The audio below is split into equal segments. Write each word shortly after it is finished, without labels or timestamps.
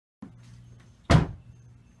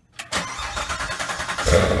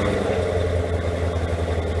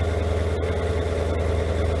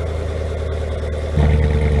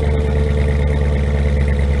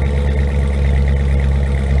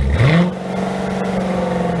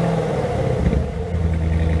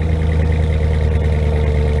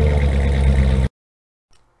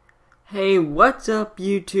What's up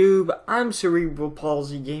YouTube? I'm Cerebral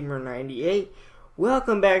Palsy Gamer 98.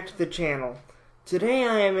 Welcome back to the channel. Today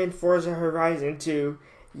I am in Forza Horizon 2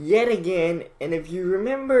 yet again, and if you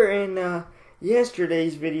remember in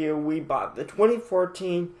yesterday's video we bought the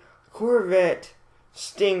 2014 Corvette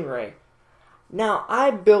Stingray. Now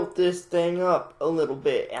I built this thing up a little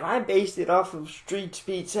bit and I based it off of Street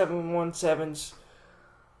Speed 717's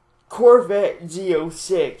Corvette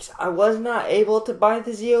Z06. I was not able to buy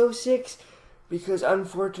the Z06 because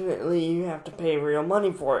unfortunately you have to pay real money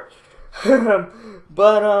for it.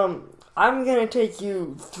 But I'm gonna take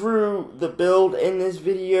you through the build in this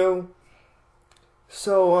video.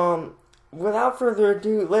 So without further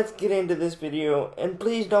ado, let's get into this video, and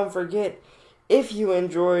please don't forget, if you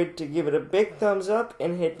enjoyed, to give it a big thumbs up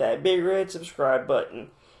and hit that big red subscribe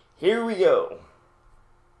button. Here we go.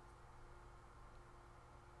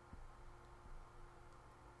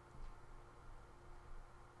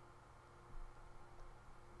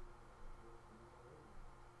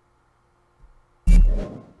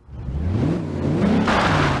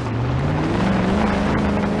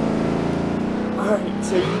 Alright,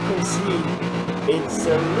 so you can see it's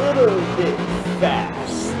a little bit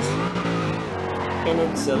fast, and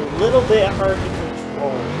it's a little bit hard to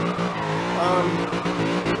control.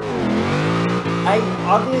 I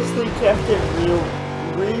obviously kept it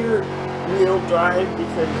rear wheel drive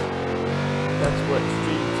because that's what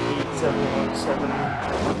Street Speed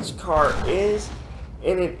 717's car is,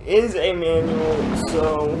 and it is a manual,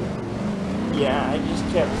 so yeah, I just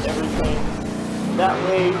kept everything that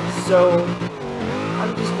way. So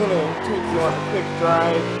I'm just gonna take you on a quick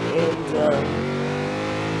drive and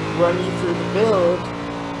run you through the build,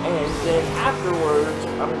 and then afterwards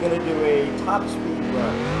I'm gonna do a top speed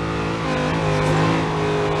run.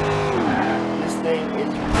 This thing is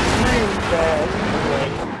really fast and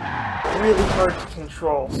like really hard to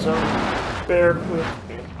control, so bear with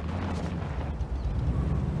me.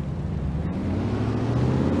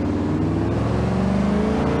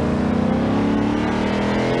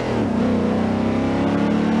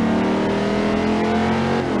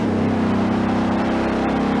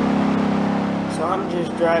 I'm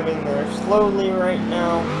just driving there slowly right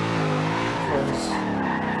now because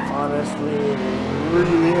honestly it is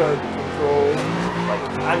really hard to control. Like,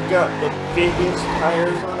 I've got the biggest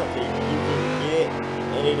tires on it that you can get,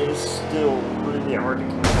 and it is still really hard to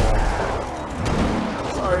control.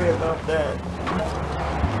 Sorry about that.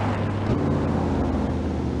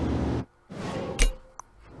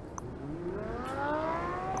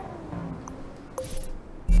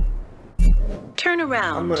 Turn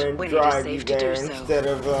around. I'm gonna when drive it is you safe there to do so. instead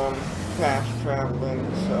of fast traveling,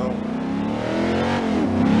 so.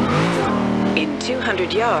 In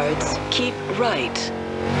 200 yards, keep right.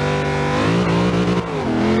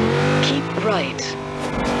 Keep right.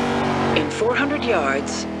 In 400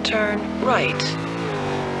 yards, turn right.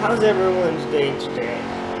 How's everyone's day today?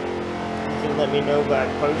 You can let me know by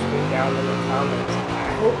posting down in the comments. I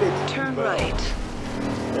hope it's Turn well. right.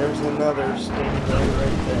 There's another Stingray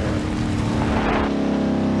right there.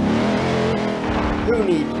 Who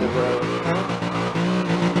needs the road, huh?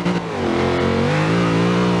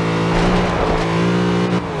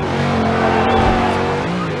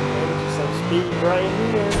 Into some speed right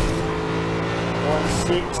here.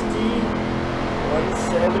 160,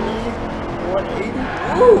 170,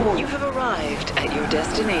 180. Ooh! You have arrived at your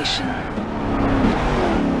destination.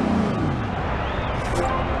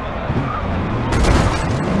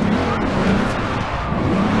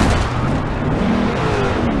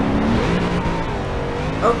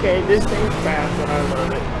 Okay, this thing's fast and I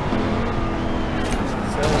love it.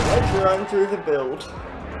 So let's run through the build.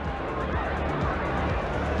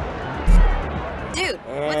 Dude,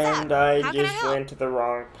 And what's up? I How can I just help? went to the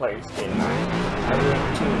wrong place, didn't I? I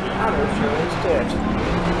went to the auto show instead.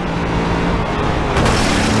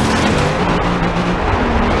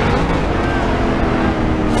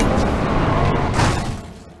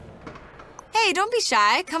 Hey, don't be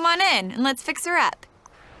shy. Come on in and let's fix her up.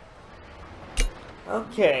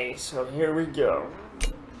 Okay, so here we go.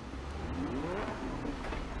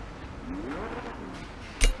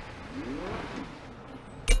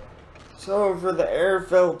 So for the air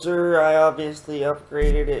filter, I obviously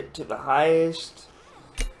upgraded it to the highest,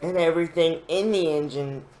 and everything in the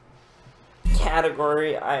engine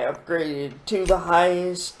category I upgraded to the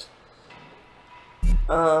highest.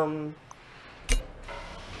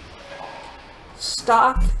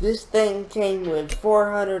 Stock, this thing came with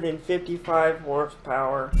 455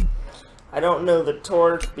 horsepower. I don't know the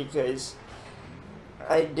torque because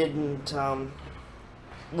I didn't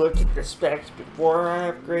look at the specs before I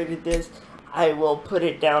upgraded this. I will put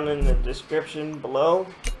it down in the description below.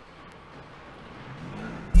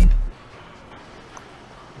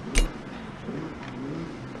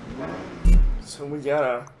 We got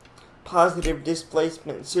a positive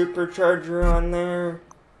displacement supercharger on there.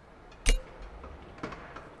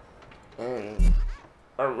 And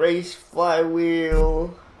a race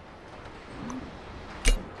flywheel.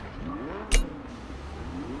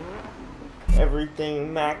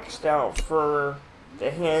 Everything maxed out for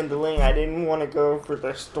the handling. I didn't want to go for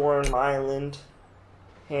the Storm Island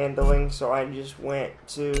handling, so I just went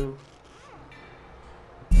to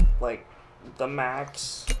like the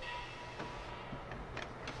max.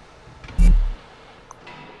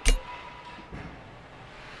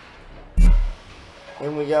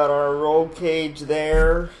 And we got our roll cage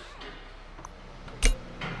there.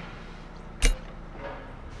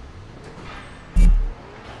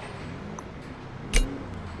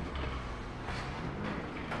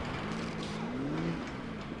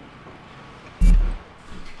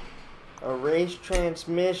 A race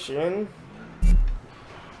transmission.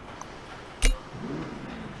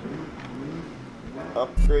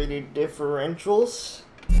 Upgraded differentials.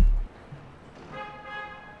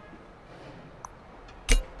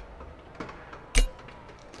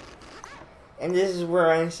 And this is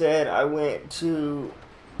where I said I went to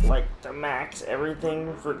like the max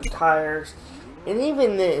everything for the tires. And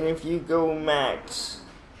even then, if you go max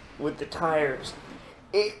with the tires,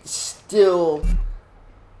 it's still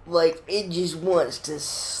like it just wants to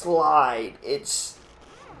slide. It's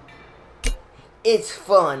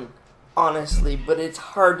fun, honestly, but it's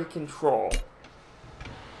hard to control.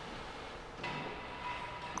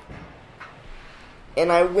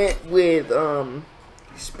 And I went with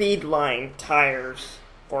Speedline tires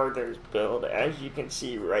for this build, as you can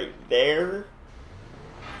see right there.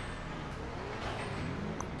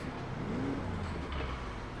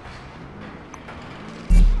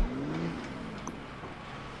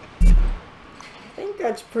 I think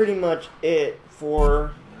that's pretty much it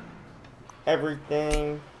for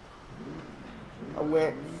everything. I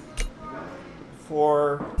went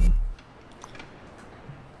for,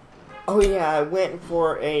 oh yeah, I went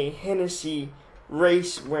for a Hennessy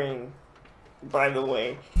race ring, by the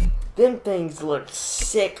way. Them things look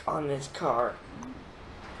sick on this car.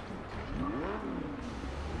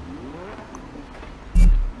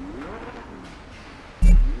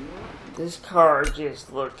 This car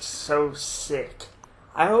just looks so sick.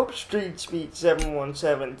 I hope Street Speed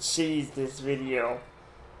 717 sees this video.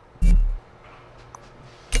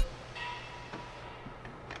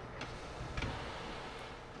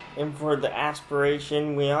 And for the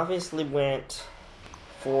aspiration, we obviously went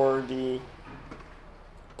for the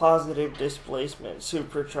positive displacement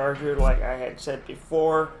supercharger, like I had said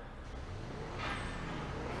before.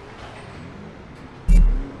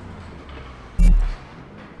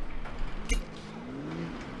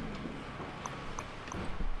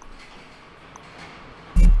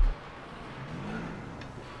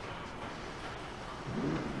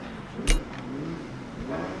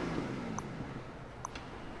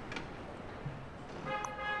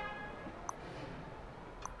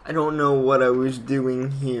 I don't know what I was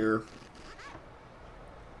doing here.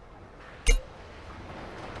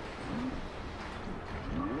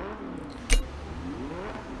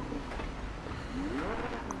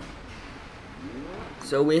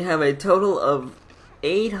 So we have a total of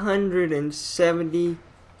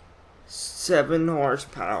 877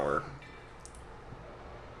 horsepower.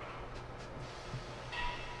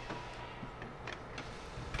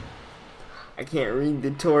 I can't read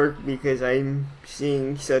the torque because I'm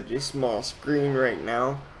seeing such a small screen right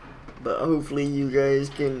now, but hopefully you guys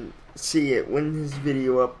can see it when this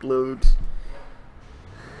video uploads.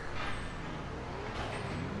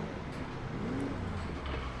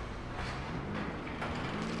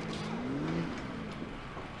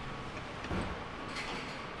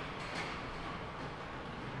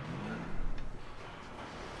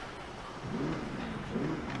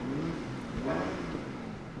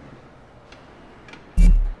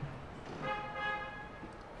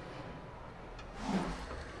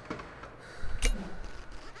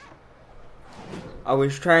 I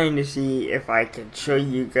was trying to see if I could show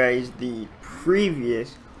you guys the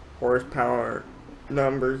previous horsepower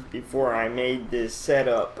numbers before I made this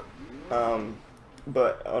setup,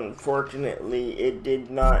 but unfortunately it did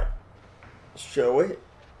not show it.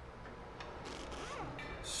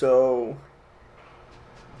 So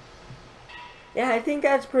yeah, I think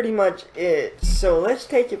that's pretty much it. So let's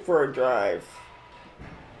take it for a drive.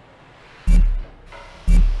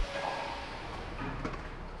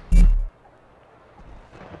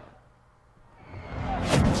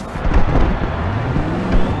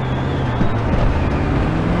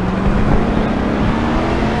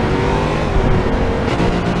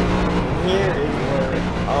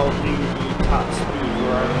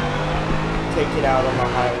 Take it on the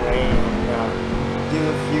highway and do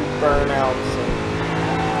a few burnouts and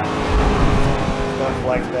stuff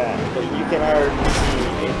like that. But you can already see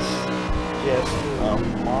it's just a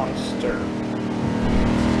monster.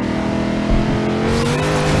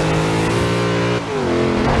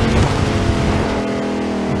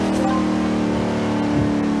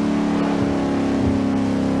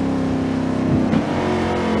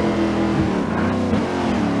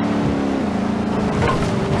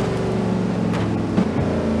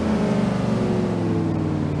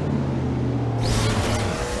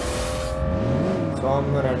 So I'm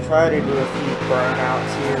gonna try to do a few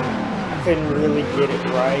burnouts here. I couldn't really get it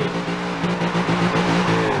right.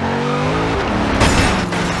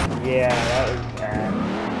 Yeah, that was bad.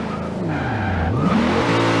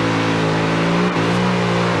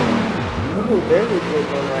 Oh, there's a good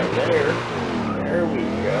one right there. There we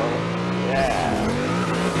go. Yeah.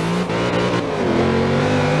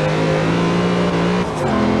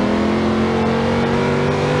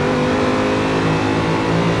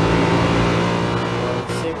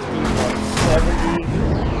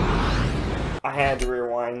 I had to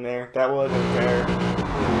rewind there. That wasn't fair.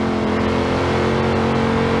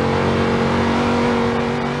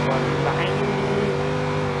 190,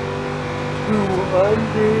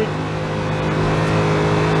 200.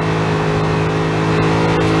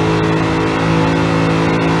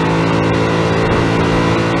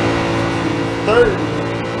 30.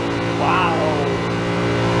 Wow.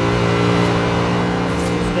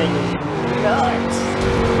 This thing is nuts.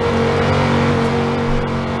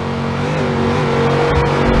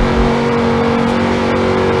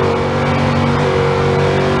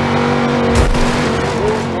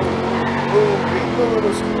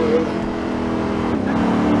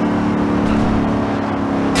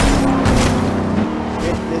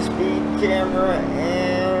 Get the speed camera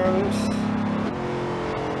and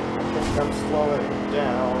I think I'm slowing it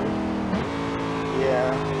down. Yeah.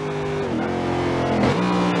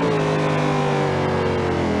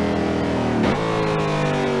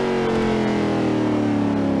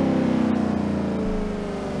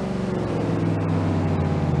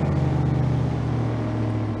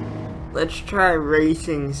 Let's try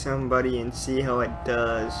racing somebody and see how it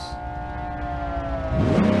does.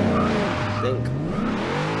 I think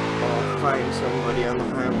I'll find somebody on the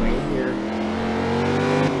highway here.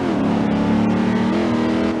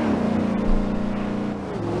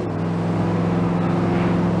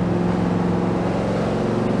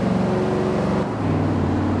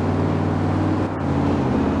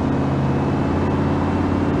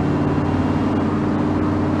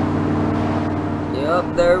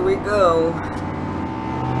 Yep, there we go.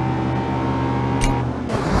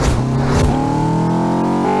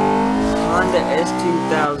 Honda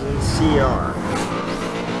S2000 CR.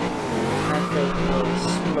 I think we'll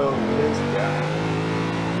smoke this guy.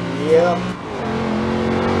 Yep.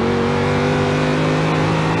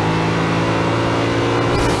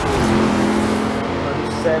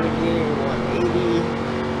 $170, $180,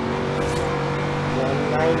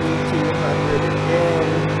 $190, $200 again.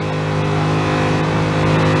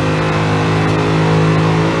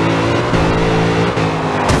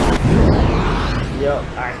 Yep,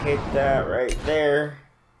 I hit that right there.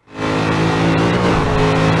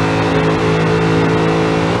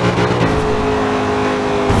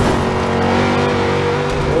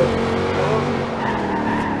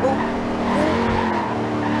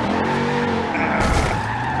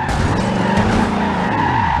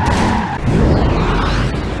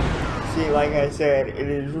 See, like I said, it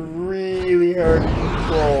is really hard to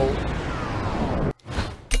control.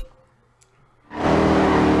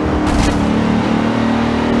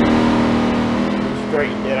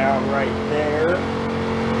 Straighten it out right there.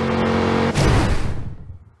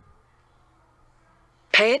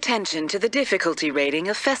 Pay attention to the difficulty rating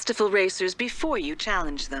of festival racers before you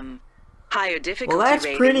challenge them. Higher difficulty Well, that's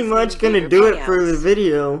ratings pretty much mean gonna bigger do it for the payouts.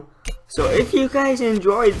 video. So if you guys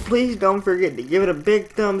enjoyed, please don't forget to give it a big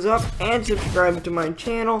thumbs up and subscribe to my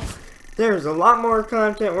channel. There's a lot more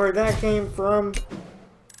content where that came from.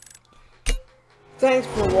 Thanks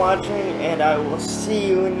for watching, and I will see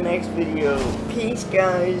you in the next video. Peace,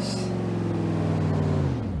 guys.